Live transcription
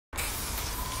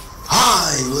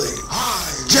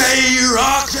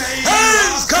J-Rocc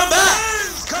has come back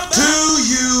to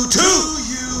you too.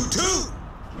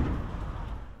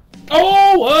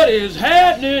 Oh, what is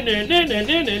happening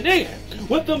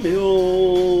with the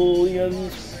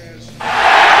millions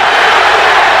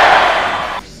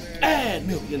and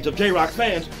millions of J-Rocc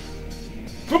fans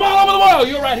from all over the world?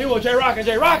 You're right here with J-Rocc, and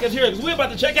J-Rocc is here because we're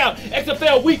about to check out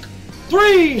XFL Week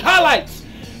 3 highlights.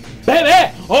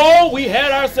 Baby, oh, we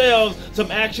had ourselves some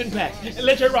action-packed. And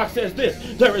J-Rocc says this: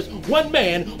 there is one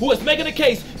man who is making a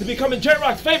case to becoming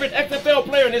J-Rocc's favorite XFL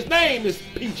player, and his name is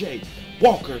PJ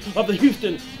Walker of the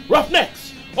Houston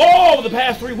Roughnecks. Over the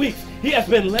past 3 weeks, he has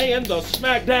been laying the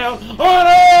smackdown on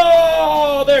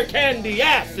all their candy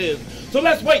asses. So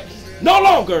let's wait no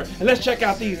longer, and let's check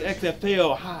out these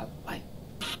XFL highlights.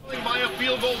 By a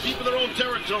field goal deep in their own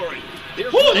territory.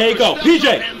 Woo, there you go,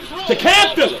 PJ to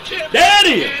Cam Phillips. There it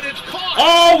is.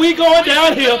 Oh, we going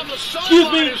downhill. Excuse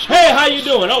me. Hey, how you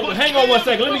doing? Oh, hang on 1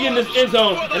 second. Let me get in this end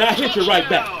zone, and I'll hit you right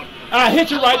back. I'll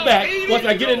hit you right back once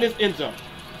I get in this end zone.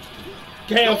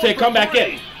 Cam said, come back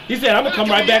in. He said, I'm going to come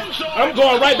right back. I'm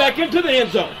going right back into the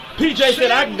end zone. PJ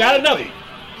said, I got another.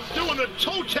 Doing the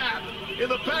toe tap in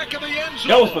the back of the end zone.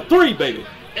 That was for 3, baby.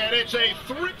 And it's a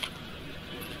 3.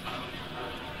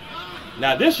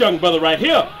 Now this young brother right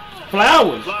here,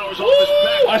 Flowers. Woo!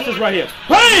 Watch this right here.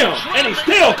 Bam! And he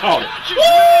still caught it. Woo!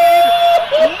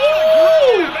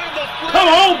 Come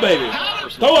on, baby.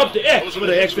 Throw up the X for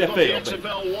the XFL, baby.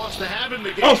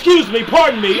 Oh, excuse me.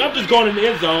 Pardon me. I'm just going in the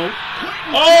end zone.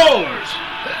 Oh!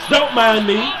 Don't mind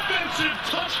me.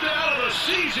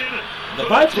 The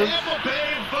Vipers.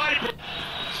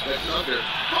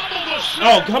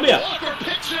 Oh, come here.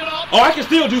 Oh, I can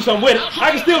still do something with it.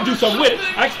 I can still do something with it.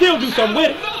 I can still do something with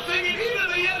it.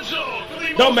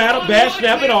 Don't matter. Bad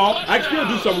snap at all. I can still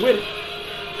do something with it.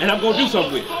 And I'm going to do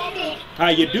something with it. How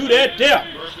you do that there?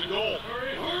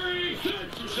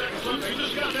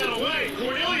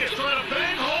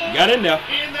 Got in there.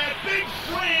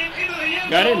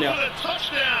 Got in there.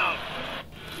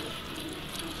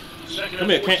 Come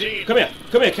here, Cam. Come here.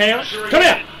 Come here, Cam. Come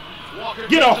here.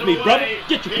 Get off me, brother.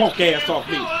 Get your punk ass off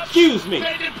me. Excuse me.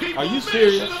 Are you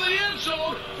serious?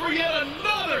 For yet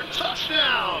another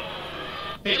touchdown.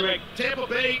 Hey, Greg, Tampa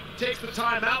Bay takes the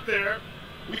time out there.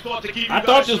 We thought to keep I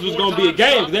thought this was going to be a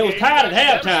game because they was tired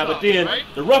at halftime, but then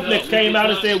the Roughnecks came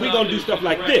out and said, we're going to do stuff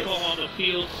like this.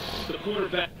 The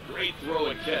quarterback, great throw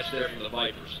and catch there from the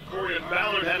Vipers. Corey and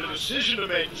Ballard had a decision to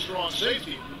make, strong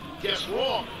safety. Guess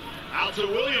wrong. Out to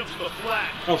Williams, the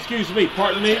flat. Oh, excuse me,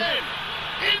 pardon me. In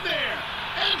there,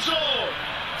 end zone,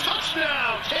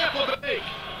 touchdown, Tampa Bay.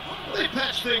 They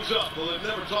patched things up, but they've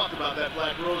never talked about that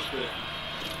Black Rose thing.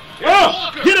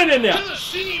 Oh, get it in there.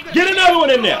 Get another one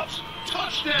in there.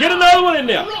 Touchdown. Get another one in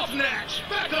there. Roughnecks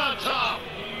back on top.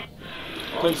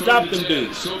 Couldn't stop them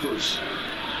dudes.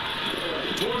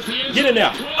 Get in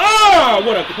there. Oh,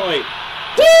 what a play.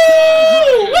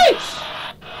 Woo! Wait.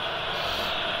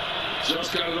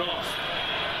 Just got it off.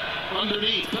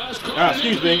 Underneath.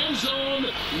 Excuse me.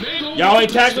 Y'all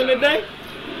ain't tackling today?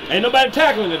 Ain't nobody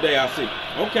tackling today, I see.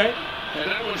 Okay. And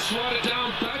that one slotted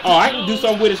down back. Oh, I can do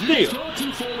something with it still.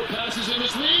 Two forward passes in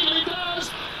his lead, and he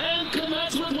does, and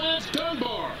connects with Lance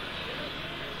Dunbar.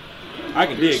 I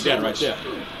can dig that right there.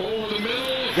 Over the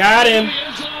middle. Got him.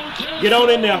 Get on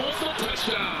in there.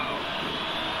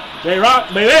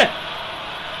 J-Rocc, baby.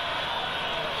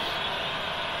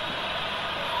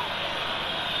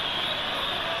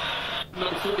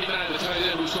 Number 49, the tight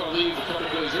end who saw leave a couple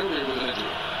of days earlier with an injury.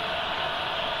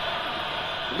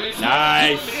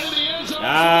 Nice.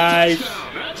 Nice.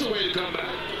 That's a way to come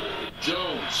back.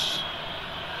 Jones.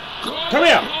 Come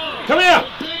here. Come here.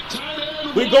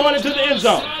 We going into the end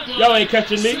zone. Y'all ain't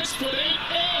catching me.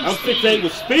 I'm 6'8"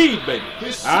 with speed, baby.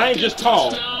 I ain't just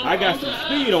tall. I got some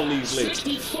speed on these legs.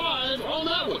 65 on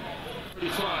that one.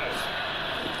 35.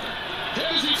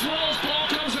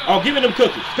 Oh, give me them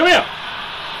cookies. Come here.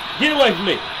 Get away from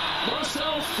me.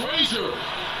 Marcel Frazier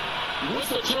with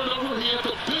the turnover. He had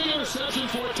the big interception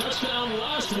for a touchdown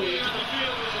last week.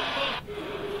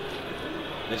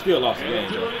 They still lost the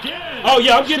game, though. Oh,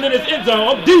 yeah, I'm getting in this end zone.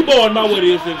 I'm D-boying my way to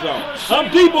this end zone.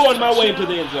 I'm D-boying my way into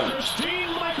the end zone.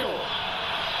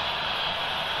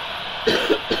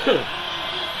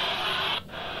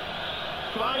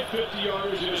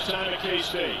 550-yarders in his time at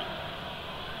K-State.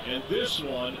 And this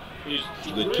one is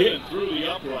good kick through the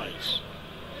uprights.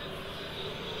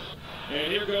 And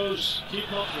here goes Keith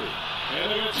Humphrey.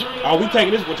 Oh, we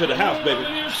taking this one to the house, baby.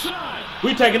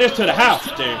 We taking this to the house,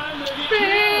 damn.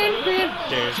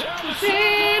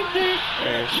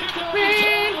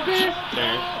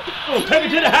 Oh, take it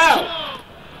to the house.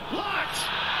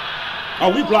 Oh,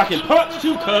 we blocking punts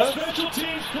too, cuz. Special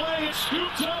teams play. It's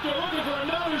scooped up. They're looking for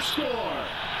another score.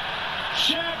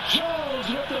 Shaq Jones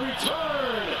with the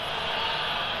return.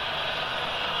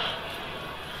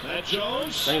 Matt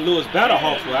Jones. St. Louis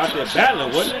Battlehawks were out there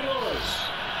battling, wasn't it?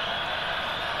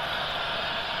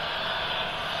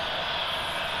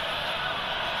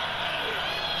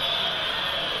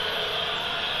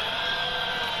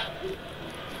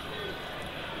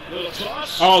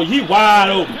 Oh, he wide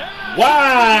open.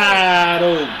 Wide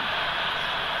open.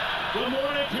 Good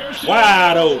morning, Pearson.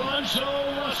 Wide open.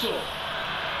 Russell.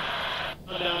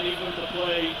 Down even with the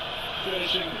play,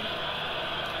 finishing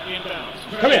inbounds.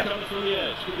 Come here. Coming from the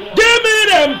edge. Give me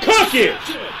them cookies.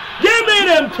 Give me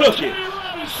them cookies.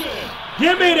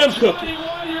 Give me them cookies.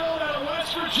 21-year-old out of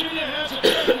West Virginia has a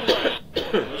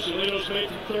takeaway. Rosalito's made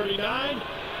from 39.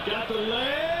 Got the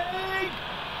leg.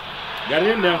 Got it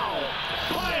in now.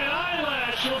 By an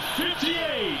eyelash of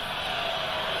 58.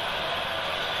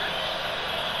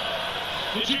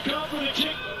 Did you come for the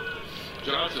kick?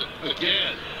 Johnson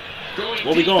again.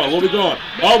 Where we going? Where we going?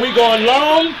 Oh, we going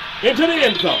long into the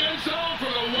end zone.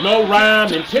 No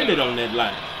rhyme intended on that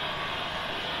line.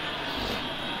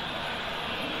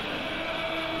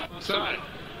 Side.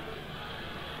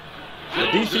 The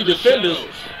DC defenders,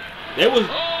 they was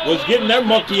getting their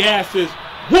monkey asses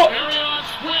whooped.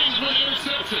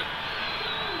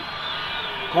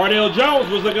 Cardale Jones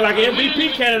was looking like an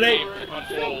MVP candidate.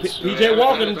 PJ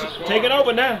Walker taking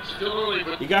over now.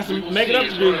 He got some making up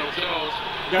to do.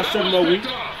 Got 7 more weeks.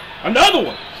 Another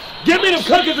one. Give me them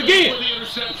cookies again.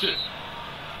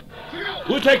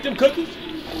 Who'll take them cookies?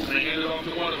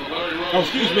 Oh,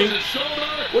 excuse me.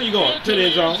 Where you going? To the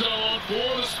end zone.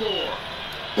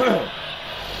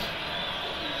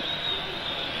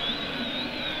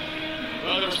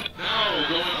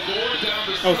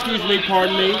 Oh, excuse me.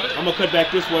 Pardon me. I'm going to cut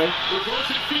back this way.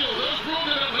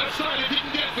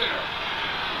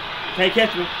 Can't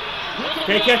catch me.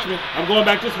 Can't catch me. I'm going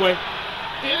back this way.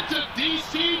 Into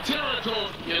DC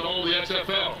territory in all the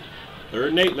XFL. 3rd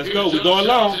and 8. Let's go. We're going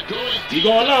long. We're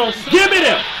going long. Give me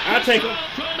them. I'll take them.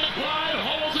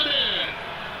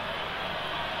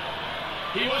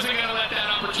 He wasn't going to let that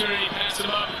opportunity pass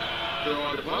him up.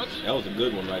 That was a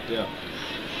good one right there.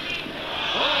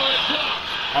 Oh, it's blocked.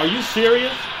 Are you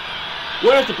serious?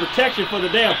 Where's the protection for the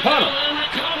damn punter?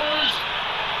 Recovers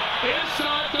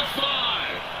inside the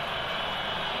 5.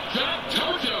 John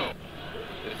Toto.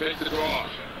 Defends the draw.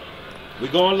 We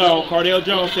going long. Cardale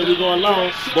Jones said we going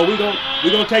long, but we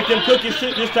gonna take them cookies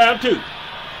this time too.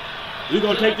 We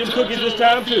gonna take them cookies this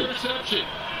time too.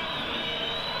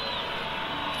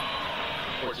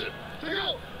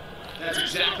 That's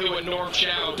exactly what Norm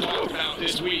Chow talked about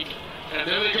this week. And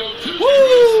there they go.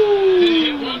 Woo! Did he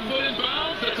get 1 foot in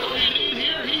bounds? That's all you need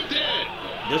here. He did.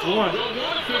 Just one. The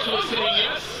one official is saying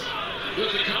yes.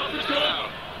 Does the conference go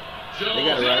out? They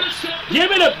got it right.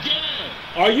 Give it up.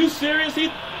 Are you serious?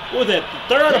 What was that,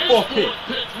 the 3rd or 4th pick?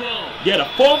 Yeah, the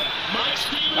 4th?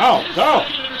 Oh, go.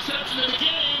 Interception of the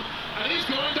game, and he's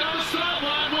going down the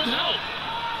sideline with help.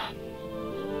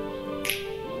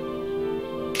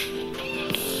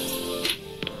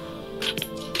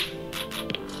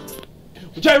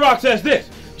 J-Rocc says this.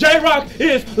 J-Rocc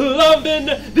is loving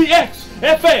the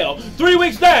XFL. 3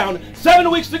 weeks down,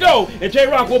 7 weeks to go, and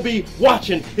J-Rocc will be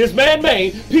watching his man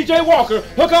main, PJ Walker,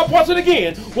 hook up once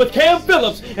again with Cam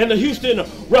Phillips and the Houston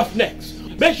Roughnecks.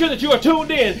 Make sure that you are tuned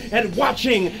in and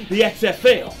watching the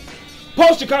XFL.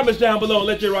 Post your comments down below and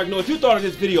let J-Rocc know what you thought of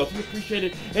this video. If you appreciate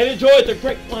it and enjoyed the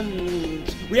great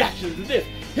ones reactions to this,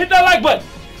 hit that like button,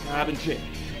 subscribe and share.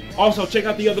 Also, check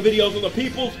out the other videos on the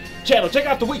People's channel. Check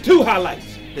out the Week 2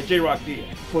 highlights that J-Rocc did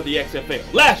for the XFL.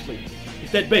 Lastly,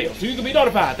 hit that bell so you can be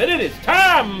notified that it is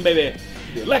time, baby,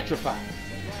 to be electrified.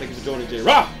 Thank you for joining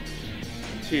J-Rocc.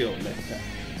 Until next time.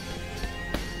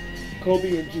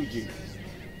 Kobe and Gigi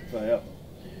forever.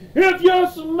 If you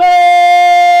smell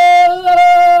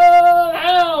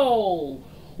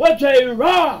what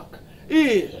J-Rocc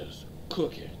is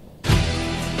cooking.